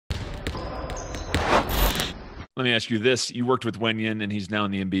Let me ask you this. You worked with Wenyen, and he's now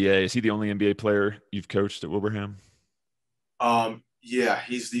in the NBA. Is he the only NBA player you've coached at Wilbraham? Yeah,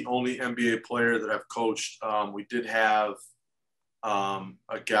 he's the only NBA player that I've coached. We did have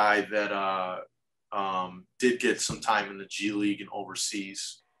a guy that did get some time in the G League and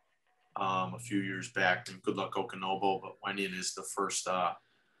overseas a few years back. And good luck Okanobo, but Wenyen is the first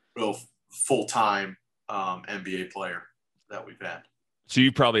real full-time NBA player that we've had. So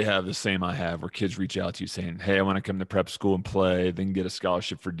you probably have the same I have, where kids reach out to you saying, "Hey, I want to come to prep school and play, then get a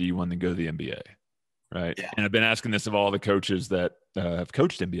scholarship for D1, then go to the NBA." Right. Yeah. And I've been asking this of all the coaches that have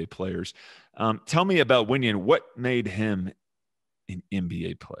coached NBA players. Tell me about Wenyen. What made him an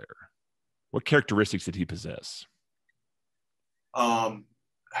NBA player? What characteristics did he possess? Probably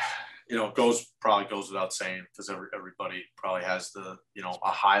goes without saying, because everybody probably has a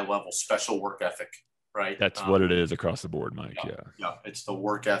high level special work ethic, right? That's what it is across the board, Mike. Yeah. It's the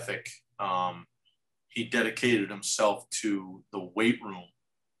work ethic. He dedicated himself to the weight room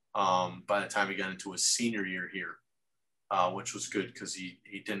by the time he got into his senior year here, which was good because he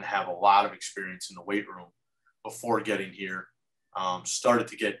didn't have a lot of experience in the weight room before getting here. Started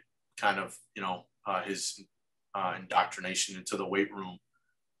to get kind of, his indoctrination into the weight room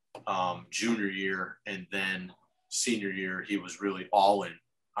junior year, and then senior year, he was really all in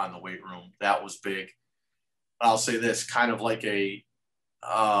on the weight room. That was big. I'll say this, kind of like a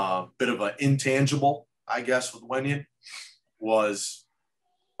bit of an intangible, I guess, with Wenyen, was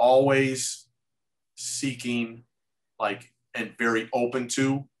always seeking, and very open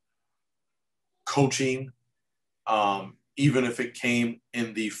to coaching, even if it came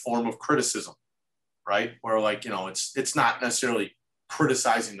in the form of criticism, right? Where it's not necessarily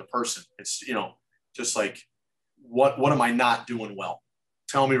criticizing the person. It's, just like, what am I not doing well?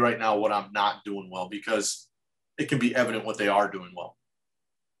 Tell me right now what I'm not doing well, because it can be evident what they are doing well.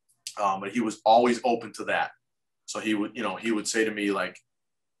 But he was always open to that. So he would say to me, like,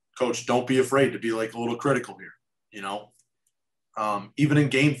 "Coach, don't be afraid to be a little critical here." Even in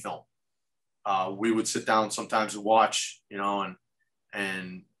game film, we would sit down sometimes and watch,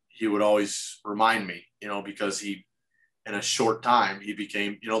 and he would always remind me, because he, in a short time, he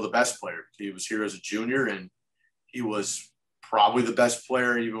became, the best player. He was here as a junior, and he was probably the best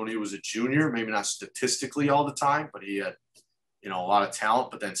player even when he was a junior, maybe not statistically all the time, but he had, a lot of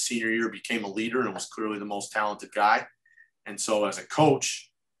talent. But then senior year became a leader and was clearly the most talented guy. And so as a coach,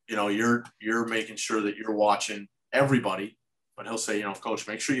 you're making sure that you're watching everybody, but he'll say, "Coach,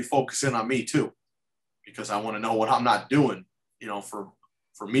 make sure you focus in on me too, because I want to know what I'm not doing,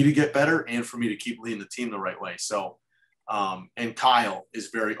 for me to get better and for me to keep leading the team the right way." So, and Kyle is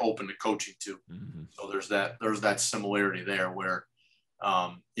very open to coaching too. Mm-hmm. So there's that similarity there where,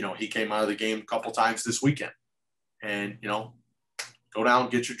 he came out of the game a couple times this weekend, and, go down,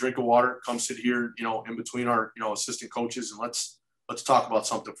 get your drink of water, come sit here, in between our, assistant coaches, and let's talk about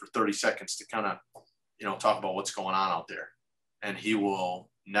something for 30 seconds to kind of, talk about what's going on out there. And he will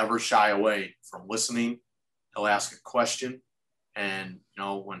never shy away from listening. He'll ask a question. And,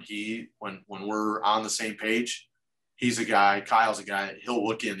 when we're on the same page, Kyle's a guy that he'll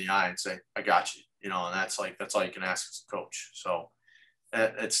look you in the eye and say, "I got you," and that's all you can ask as a coach. So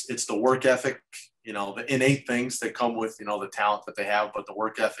it's the work ethic, the innate things that come with, the talent that they have, but the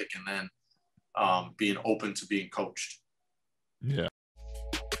work ethic, and then being open to being coached. Yeah.